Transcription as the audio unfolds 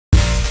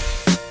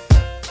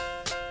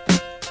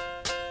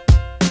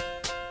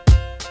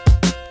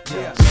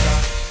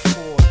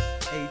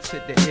to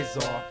the is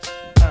arch.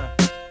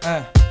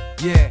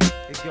 Yeah.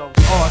 It goes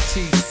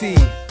RTC.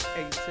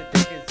 A to the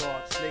is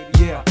arch,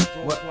 lady. Yeah.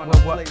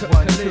 What?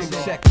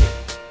 Check it.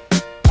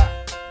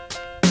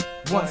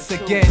 Once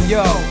again,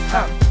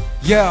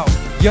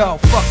 Yo,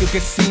 fuck a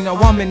casino,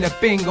 I'm in the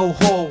bingo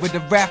hall with a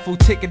raffle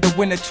ticket to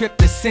win a trip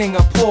to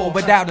Singapore.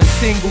 Without a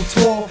single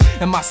tour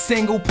and my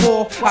single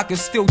paw, I can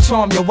still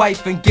charm your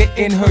wife and get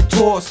in her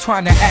drawers.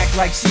 Trying to act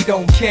like she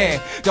don't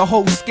care, the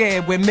whole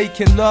scared. We're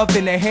making love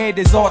in the head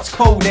is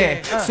ARCHCO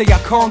there. Say I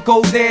can't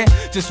go there,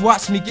 just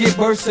watch me get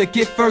worse.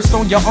 Get first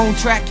on your own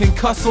track and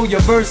cuss all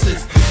your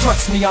verses.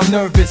 Trust me, I'm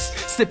nervous,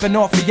 slipping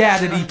off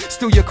reality.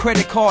 Steal your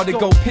credit card to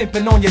go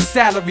pimping on your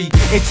salary.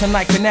 Itching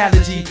like an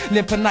allergy,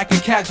 limping like a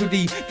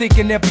casualty.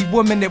 Thinking every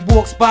woman that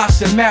walks by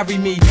should marry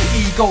me.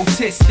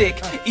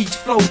 Egotistic, each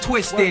flow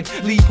twisted.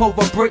 Leap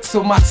over bricks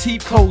so my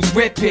teeth clothes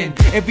ripping.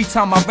 Every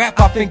time I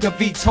rap I think of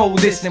Vito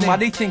listening. Why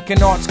they thinking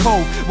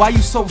ARCHCO? Why you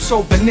so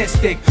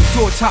chauvinistic?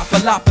 Jaw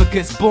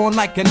topolopagus, born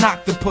like an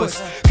octopus.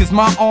 Cause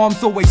my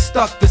arms always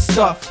stuck to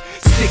stuff.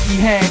 Sticky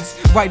hands,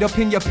 right up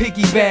in your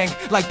piggy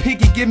bank. Like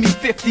piggy give me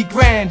 50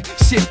 grand.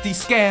 Shifty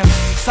scams,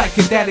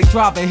 psychedelic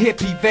drive a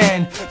hippie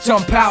van.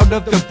 Jump out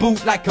of the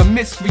boot like a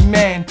mystery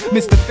man.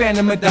 Mr.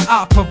 Phantom of the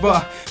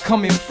Opera.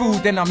 Coming through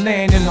then I'm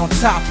landing on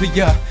top of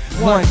ya.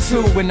 1,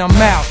 2 and I'm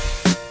out.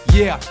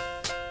 Yeah.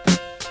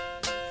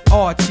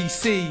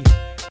 RTC.